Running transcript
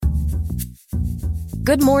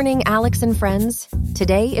Good morning, Alex and friends.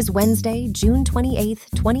 Today is Wednesday, June 28th,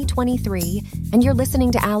 2023, and you're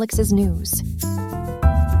listening to Alex's News.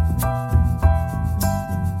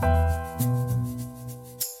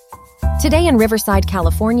 Today in Riverside,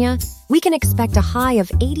 California, we can expect a high of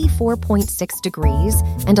 84.6 degrees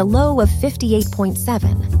and a low of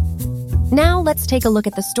 58.7. Now let's take a look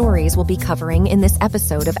at the stories we'll be covering in this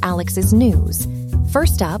episode of Alex's News.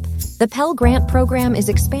 First up, the Pell Grant program is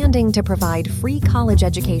expanding to provide free college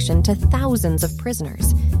education to thousands of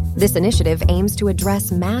prisoners. This initiative aims to address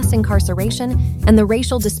mass incarceration and the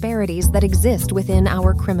racial disparities that exist within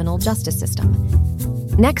our criminal justice system.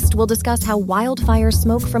 Next, we'll discuss how wildfire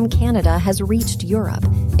smoke from Canada has reached Europe,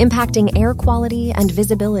 impacting air quality and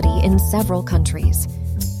visibility in several countries.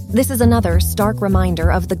 This is another stark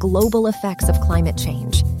reminder of the global effects of climate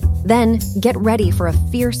change. Then, get ready for a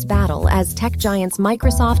fierce battle as tech giants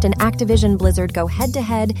Microsoft and Activision Blizzard go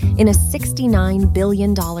head-to-head in a $69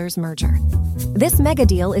 billion merger. This mega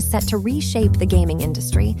deal is set to reshape the gaming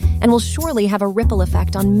industry and will surely have a ripple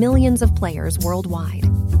effect on millions of players worldwide.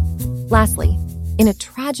 Lastly, in a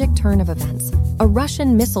tragic turn of events, a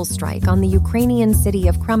Russian missile strike on the Ukrainian city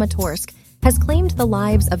of Kramatorsk has claimed the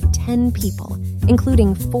lives of 10 people,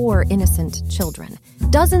 including 4 innocent children.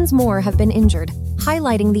 Dozens more have been injured,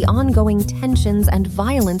 highlighting the ongoing tensions and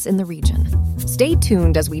violence in the region. Stay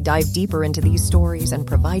tuned as we dive deeper into these stories and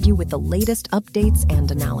provide you with the latest updates and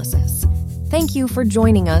analysis. Thank you for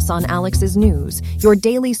joining us on Alex's News, your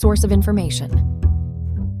daily source of information.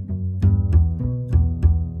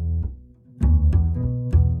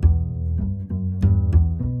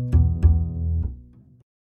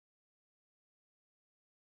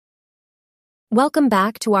 Welcome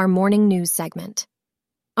back to our morning news segment.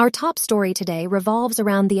 Our top story today revolves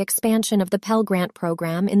around the expansion of the Pell Grant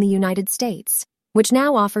program in the United States, which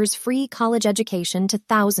now offers free college education to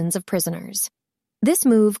thousands of prisoners. This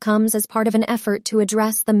move comes as part of an effort to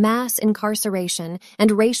address the mass incarceration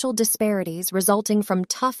and racial disparities resulting from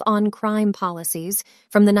tough-on-crime policies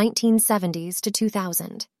from the 1970s to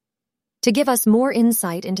 2000. To give us more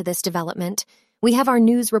insight into this development, we have our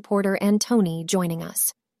news reporter Antony joining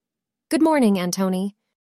us. Good morning, Antony.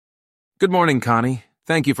 Good morning, Connie.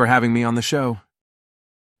 Thank you for having me on the show.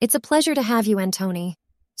 It's a pleasure to have you, Antony.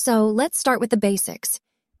 So let's start with the basics.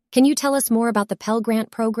 Can you tell us more about the Pell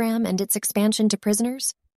Grant program and its expansion to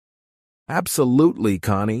prisoners? Absolutely,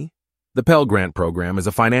 Connie. The Pell Grant program is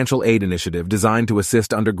a financial aid initiative designed to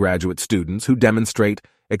assist undergraduate students who demonstrate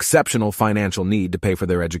exceptional financial need to pay for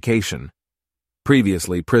their education.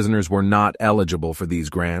 Previously, prisoners were not eligible for these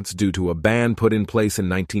grants due to a ban put in place in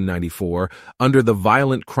 1994 under the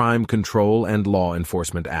Violent Crime Control and Law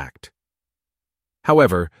Enforcement Act.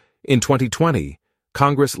 However, in 2020,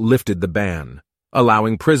 Congress lifted the ban,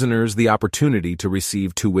 allowing prisoners the opportunity to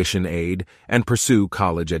receive tuition aid and pursue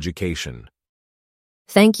college education.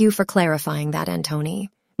 Thank you for clarifying that, Antony.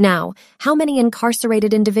 Now, how many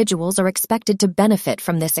incarcerated individuals are expected to benefit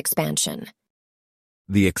from this expansion?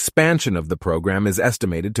 The expansion of the program is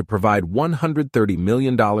estimated to provide $130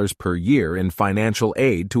 million per year in financial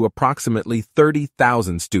aid to approximately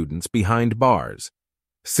 30,000 students behind bars.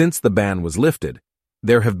 Since the ban was lifted,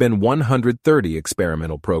 there have been 130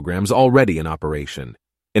 experimental programs already in operation,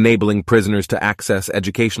 enabling prisoners to access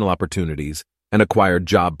educational opportunities and acquire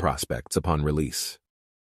job prospects upon release.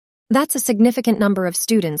 That's a significant number of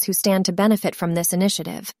students who stand to benefit from this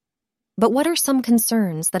initiative. But what are some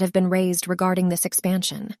concerns that have been raised regarding this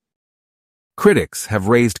expansion? Critics have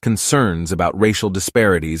raised concerns about racial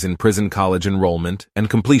disparities in prison college enrollment and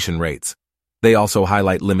completion rates. They also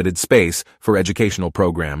highlight limited space for educational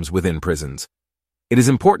programs within prisons. It is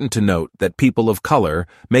important to note that people of color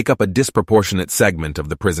make up a disproportionate segment of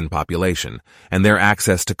the prison population, and their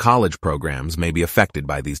access to college programs may be affected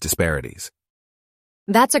by these disparities.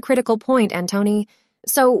 That's a critical point, Antony.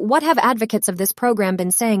 So, what have advocates of this program been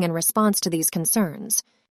saying in response to these concerns?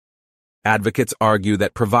 Advocates argue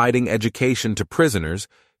that providing education to prisoners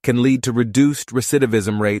can lead to reduced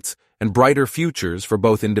recidivism rates and brighter futures for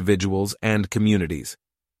both individuals and communities.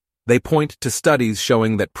 They point to studies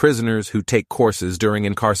showing that prisoners who take courses during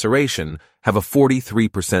incarceration have a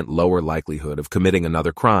 43% lower likelihood of committing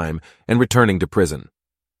another crime and returning to prison.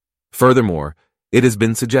 Furthermore, it has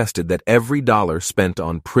been suggested that every dollar spent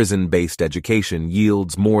on prison-based education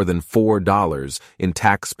yields more than $4 in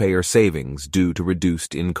taxpayer savings due to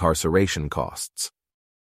reduced incarceration costs.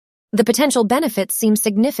 The potential benefits seem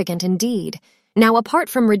significant indeed. Now, apart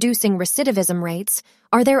from reducing recidivism rates,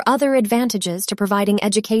 are there other advantages to providing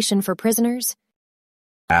education for prisoners?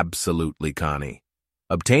 Absolutely, Connie.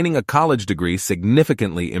 Obtaining a college degree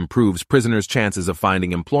significantly improves prisoners' chances of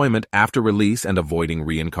finding employment after release and avoiding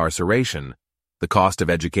reincarceration. The cost of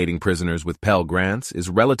educating prisoners with Pell Grants is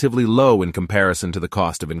relatively low in comparison to the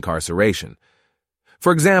cost of incarceration.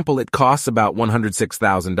 For example, it costs about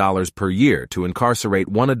 $106,000 per year to incarcerate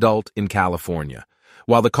one adult in California,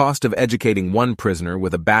 while the cost of educating one prisoner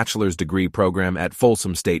with a bachelor's degree program at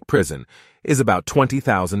Folsom State Prison is about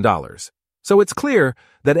 $20,000. So it's clear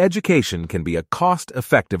that education can be a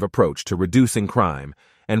cost-effective approach to reducing crime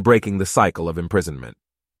and breaking the cycle of imprisonment.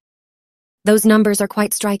 Those numbers are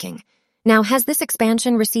quite striking. Now, has this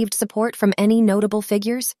expansion received support from any notable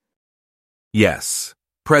figures? Yes.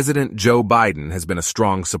 President Joe Biden has been a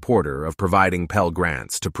strong supporter of providing Pell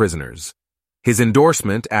Grants to prisoners. His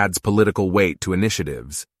endorsement adds political weight to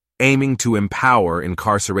initiatives, aiming to empower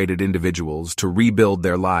incarcerated individuals to rebuild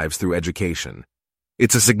their lives through education.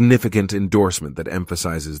 It's a significant endorsement that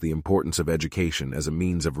emphasizes the importance of education as a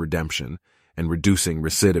means of redemption and reducing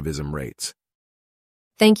recidivism rates.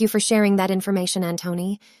 Thank you for sharing that information,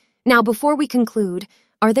 Antony. Now, before we conclude,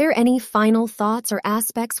 are there any final thoughts or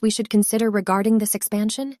aspects we should consider regarding this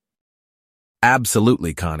expansion?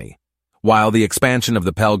 Absolutely, Connie. While the expansion of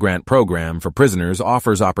the Pell Grant program for prisoners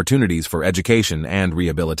offers opportunities for education and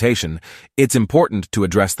rehabilitation, it's important to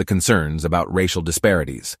address the concerns about racial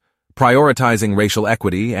disparities. Prioritizing racial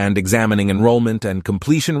equity and examining enrollment and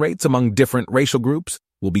completion rates among different racial groups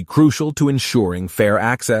will be crucial to ensuring fair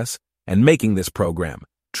access and making this program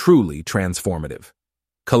truly transformative.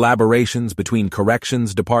 Collaborations between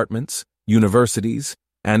corrections departments, universities,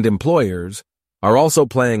 and employers are also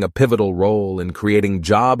playing a pivotal role in creating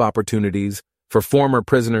job opportunities for former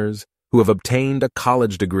prisoners who have obtained a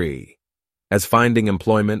college degree, as finding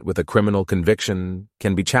employment with a criminal conviction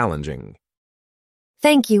can be challenging.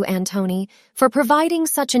 Thank you, Antony, for providing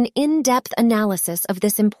such an in-depth analysis of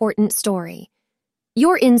this important story.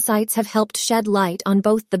 Your insights have helped shed light on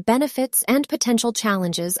both the benefits and potential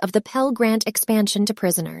challenges of the Pell Grant expansion to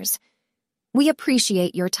prisoners. We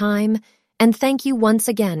appreciate your time, and thank you once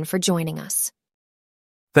again for joining us.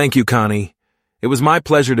 Thank you, Connie. It was my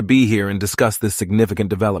pleasure to be here and discuss this significant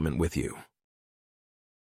development with you.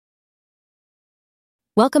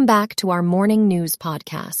 Welcome back to our morning news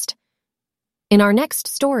podcast. In our next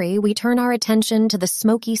story, we turn our attention to the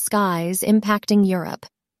smoky skies impacting Europe,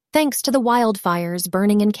 thanks to the wildfires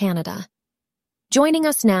burning in Canada. Joining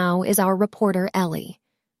us now is our reporter, Ellie.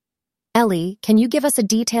 Ellie, can you give us a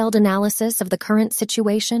detailed analysis of the current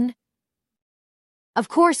situation? Of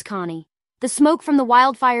course, Connie. The smoke from the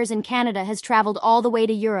wildfires in Canada has traveled all the way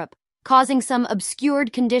to Europe, causing some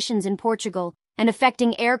obscured conditions in Portugal and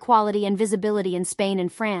affecting air quality and visibility in Spain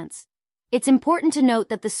and France. It's important to note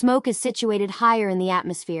that the smoke is situated higher in the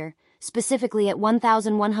atmosphere, specifically at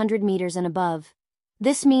 1,100 meters and above.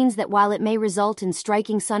 This means that while it may result in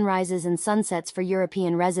striking sunrises and sunsets for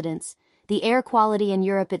European residents, the air quality in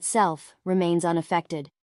Europe itself remains unaffected.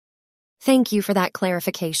 Thank you for that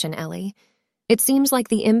clarification, Ellie. It seems like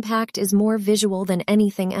the impact is more visual than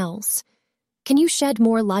anything else. Can you shed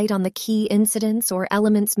more light on the key incidents or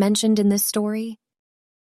elements mentioned in this story?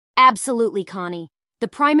 Absolutely, Connie. The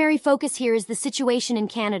primary focus here is the situation in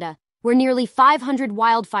Canada, where nearly 500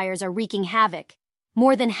 wildfires are wreaking havoc.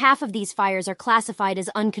 More than half of these fires are classified as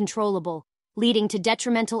uncontrollable, leading to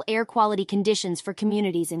detrimental air quality conditions for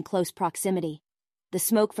communities in close proximity. The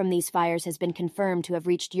smoke from these fires has been confirmed to have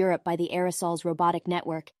reached Europe by the Aerosols robotic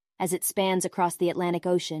network, as it spans across the Atlantic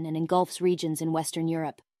Ocean and engulfs regions in Western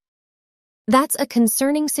Europe. That's a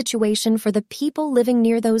concerning situation for the people living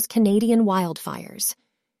near those Canadian wildfires.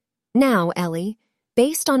 Now, Ellie,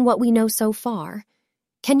 based on what we know so far,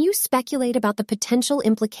 can you speculate about the potential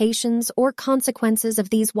implications or consequences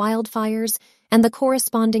of these wildfires and the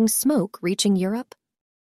corresponding smoke reaching Europe?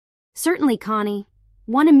 Certainly, Connie.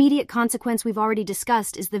 One immediate consequence we've already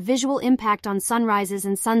discussed is the visual impact on sunrises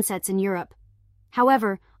and sunsets in Europe.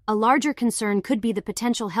 However, a larger concern could be the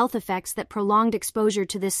potential health effects that prolonged exposure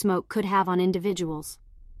to this smoke could have on individuals.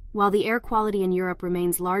 While the air quality in Europe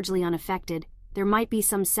remains largely unaffected, there might be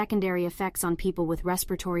some secondary effects on people with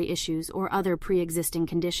respiratory issues or other pre-existing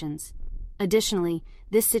conditions. Additionally,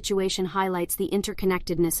 this situation highlights the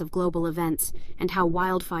interconnectedness of global events and how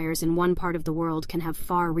wildfires in one part of the world can have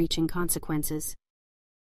far-reaching consequences.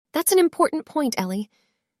 That's an important point, Ellie.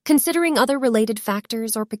 Considering other related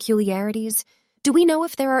factors or peculiarities, do we know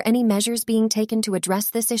if there are any measures being taken to address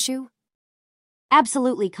this issue?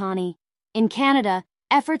 Absolutely, Connie. In Canada,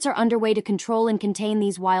 efforts are underway to control and contain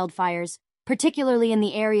these wildfires, particularly in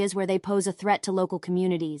the areas where they pose a threat to local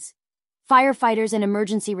communities. Firefighters and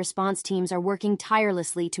emergency response teams are working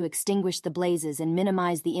tirelessly to extinguish the blazes and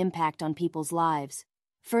minimize the impact on people's lives.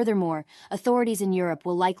 Furthermore, authorities in Europe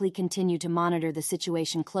will likely continue to monitor the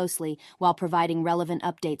situation closely while providing relevant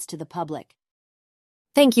updates to the public.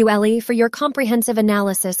 Thank you, Ellie, for your comprehensive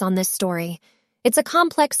analysis on this story. It's a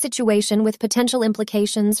complex situation with potential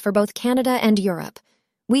implications for both Canada and Europe.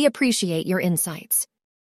 We appreciate your insights.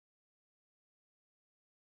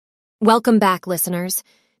 Welcome back, listeners.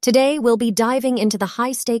 Today, we'll be diving into the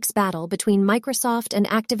high-stakes battle between Microsoft and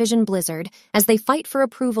Activision Blizzard as they fight for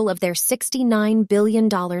approval of their $69 billion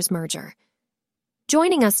merger.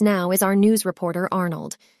 Joining us now is our news reporter,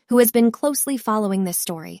 Arnold, who has been closely following this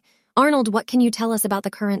story. Arnold, what can you tell us about the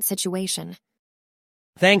current situation?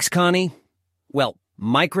 Thanks, Connie. Well,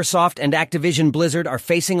 Microsoft and Activision Blizzard are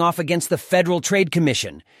facing off against the Federal Trade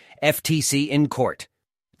Commission, FTC, in court.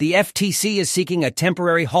 The FTC is seeking a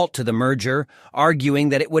temporary halt to the merger, arguing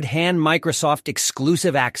that it would hand Microsoft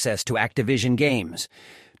exclusive access to Activision games.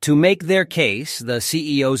 To make their case, the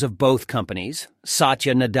CEOs of both companies,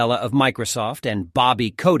 Satya Nadella of Microsoft and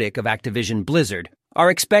Bobby Kotick of Activision Blizzard, are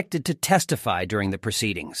expected to testify during the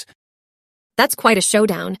proceedings. That's quite a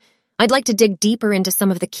showdown. I'd like to dig deeper into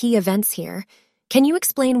some of the key events here. Can you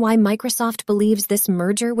explain why Microsoft believes this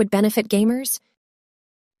merger would benefit gamers?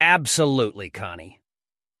 Absolutely, Connie.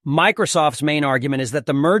 Microsoft's main argument is that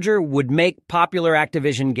the merger would make popular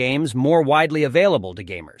Activision games more widely available to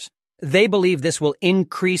gamers. They believe this will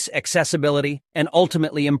increase accessibility and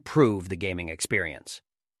ultimately improve the gaming experience.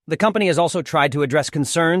 The company has also tried to address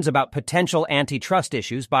concerns about potential antitrust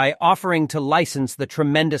issues by offering to license the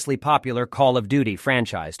tremendously popular Call of Duty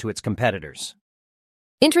franchise to its competitors.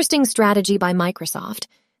 Interesting strategy by Microsoft.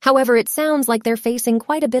 However, it sounds like they're facing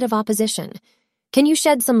quite a bit of opposition. Can you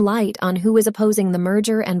shed some light on who is opposing the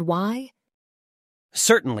merger and why?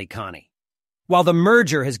 Certainly, Connie. While the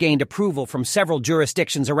merger has gained approval from several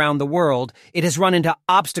jurisdictions around the world, it has run into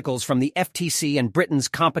obstacles from the FTC and Britain's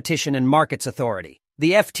Competition and Markets Authority.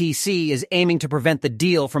 The FTC is aiming to prevent the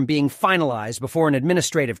deal from being finalized before an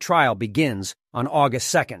administrative trial begins on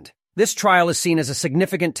August 2nd. This trial is seen as a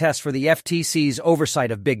significant test for the FTC's oversight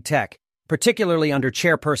of big tech, particularly under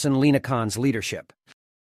Chairperson Lina Khan's leadership.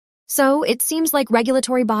 So, it seems like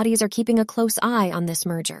regulatory bodies are keeping a close eye on this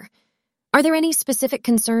merger. Are there any specific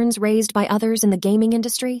concerns raised by others in the gaming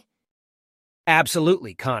industry?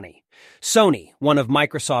 Absolutely, Connie. Sony, one of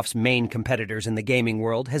Microsoft's main competitors in the gaming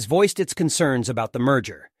world, has voiced its concerns about the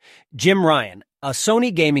merger. Jim Ryan, a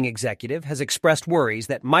Sony gaming executive, has expressed worries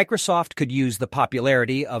that Microsoft could use the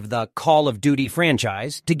popularity of the Call of Duty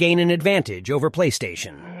franchise to gain an advantage over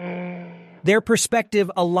PlayStation. Their perspective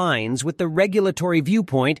aligns with the regulatory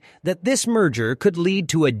viewpoint that this merger could lead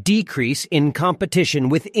to a decrease in competition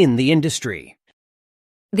within the industry.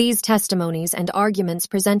 These testimonies and arguments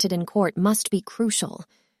presented in court must be crucial.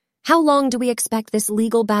 How long do we expect this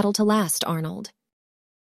legal battle to last, Arnold?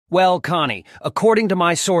 Well, Connie, according to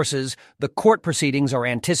my sources, the court proceedings are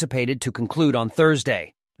anticipated to conclude on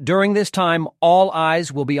Thursday. During this time, all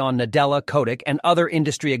eyes will be on Nadella, Kotick, and other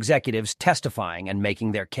industry executives testifying and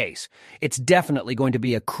making their case. It's definitely going to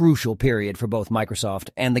be a crucial period for both Microsoft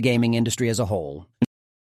and the gaming industry as a whole.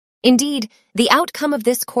 Indeed, the outcome of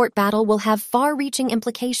this court battle will have far-reaching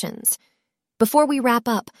implications. Before we wrap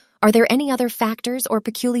up, are there any other factors or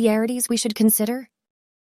peculiarities we should consider?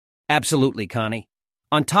 Absolutely, Connie.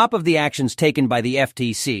 On top of the actions taken by the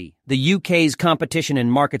FTC, the UK's Competition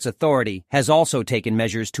and Markets Authority has also taken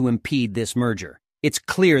measures to impede this merger. It's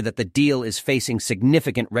clear that the deal is facing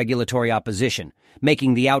significant regulatory opposition,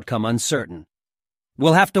 making the outcome uncertain.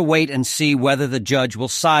 We'll have to wait and see whether the judge will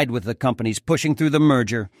side with the companies pushing through the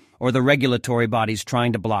merger or the regulatory bodies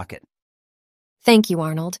trying to block it. Thank you,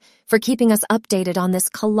 Arnold, for keeping us updated on this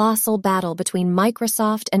colossal battle between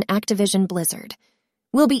Microsoft and Activision Blizzard.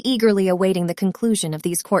 We'll be eagerly awaiting the conclusion of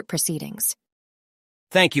these court proceedings.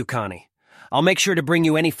 Thank you, Connie. I'll make sure to bring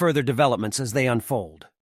you any further developments as they unfold.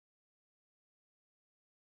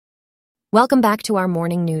 Welcome back to our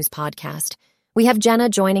morning news podcast. We have Jenna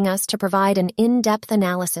joining us to provide an in-depth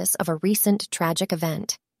analysis of a recent tragic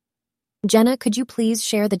event. Jenna, could you please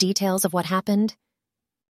share the details of what happened?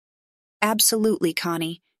 Absolutely,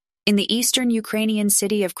 Connie. In the eastern Ukrainian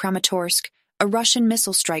city of Kramatorsk, a Russian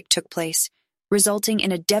missile strike took place, resulting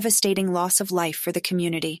in a devastating loss of life for the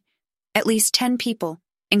community. At least 10 people,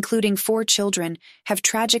 including 4 children, have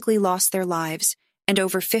tragically lost their lives, and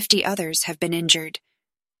over 50 others have been injured.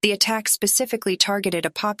 The attack specifically targeted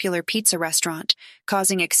a popular pizza restaurant,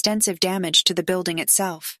 causing extensive damage to the building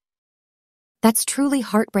itself. That's truly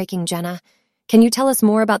heartbreaking, Jenna. Can you tell us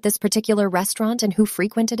more about this particular restaurant and who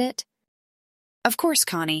frequented it? Of course,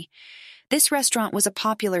 Connie. This restaurant was a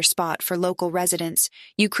popular spot for local residents,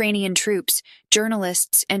 Ukrainian troops,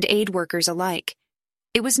 journalists, and aid workers alike.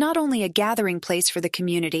 It was not only a gathering place for the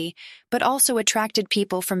community, but also attracted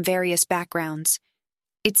people from various backgrounds.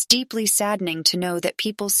 It's deeply saddening to know that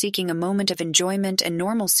people seeking a moment of enjoyment and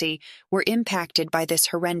normalcy were impacted by this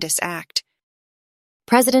horrendous act.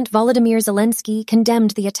 President Volodymyr Zelensky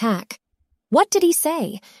condemned the attack. What did he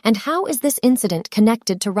say, and how is this incident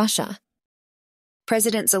connected to Russia?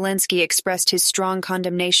 President Zelensky expressed his strong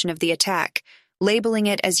condemnation of the attack, labeling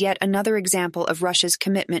it as yet another example of Russia's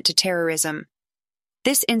commitment to terrorism.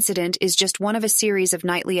 This incident is just one of a series of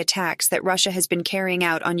nightly attacks that Russia has been carrying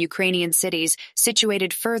out on Ukrainian cities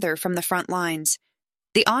situated further from the front lines.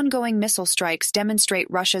 The ongoing missile strikes demonstrate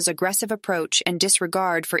Russia's aggressive approach and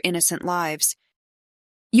disregard for innocent lives.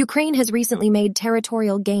 Ukraine has recently made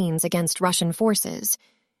territorial gains against Russian forces.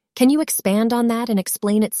 Can you expand on that and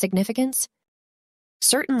explain its significance?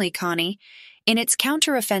 Certainly, Connie. In its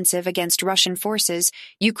counteroffensive against Russian forces,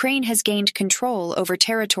 Ukraine has gained control over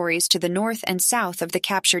territories to the north and south of the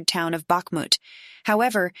captured town of Bakhmut.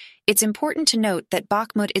 However, it's important to note that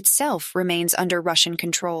Bakhmut itself remains under Russian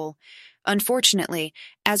control. Unfortunately,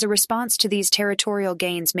 as a response to these territorial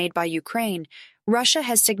gains made by Ukraine, Russia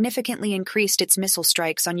has significantly increased its missile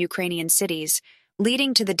strikes on Ukrainian cities,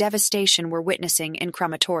 leading to the devastation we're witnessing in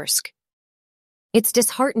Kramatorsk. It's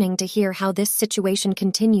disheartening to hear how this situation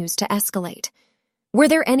continues to escalate. Were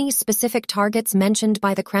there any specific targets mentioned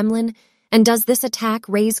by the Kremlin, and does this attack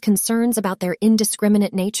raise concerns about their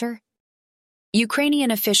indiscriminate nature?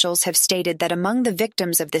 Ukrainian officials have stated that among the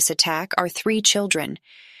victims of this attack are 3 children.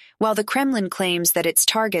 While the Kremlin claims that its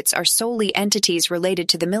targets are solely entities related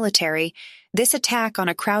to the military, this attack on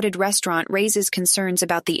a crowded restaurant raises concerns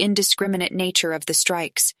about the indiscriminate nature of the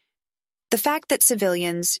strikes. The fact that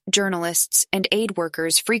civilians, journalists, and aid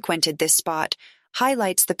workers frequented this spot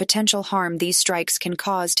highlights the potential harm these strikes can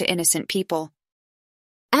cause to innocent people.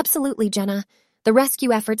 Absolutely, Jenna. The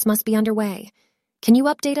rescue efforts must be underway. Can you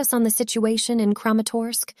update us on the situation in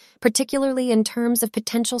Kramatorsk, particularly in terms of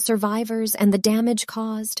potential survivors and the damage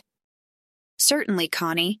caused? Certainly,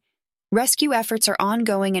 Connie. Rescue efforts are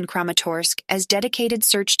ongoing in Kramatorsk as dedicated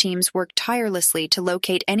search teams work tirelessly to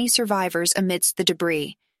locate any survivors amidst the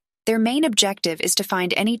debris. Their main objective is to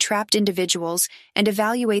find any trapped individuals and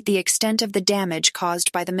evaluate the extent of the damage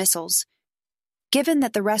caused by the missiles. Given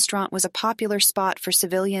that the restaurant was a popular spot for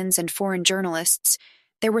civilians and foreign journalists,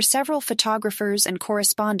 there were several photographers and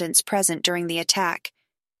correspondents present during the attack.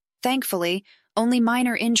 Thankfully, only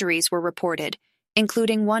minor injuries were reported,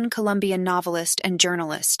 including one Colombian novelist and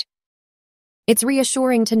journalist. It's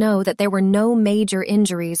reassuring to know that there were no major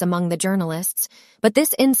injuries among the journalists, but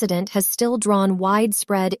this incident has still drawn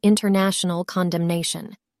widespread international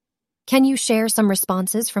condemnation. Can you share some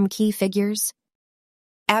responses from key figures?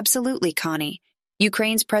 Absolutely, Connie.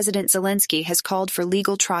 Ukraine's President Zelensky has called for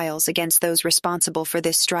legal trials against those responsible for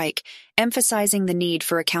this strike, emphasizing the need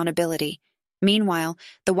for accountability. Meanwhile,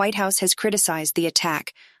 the White House has criticized the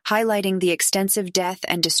attack, highlighting the extensive death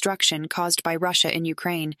and destruction caused by Russia in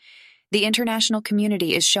Ukraine. The international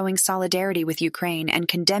community is showing solidarity with Ukraine and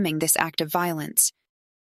condemning this act of violence.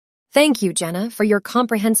 Thank you, Jenna, for your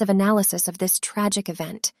comprehensive analysis of this tragic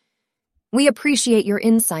event. We appreciate your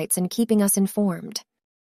insights in keeping us informed.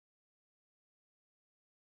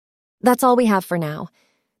 That's all we have for now.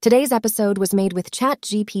 Today's episode was made with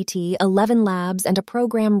GPT, ElevenLabs, and a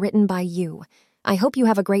program written by you. I hope you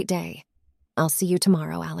have a great day. I'll see you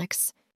tomorrow, Alex.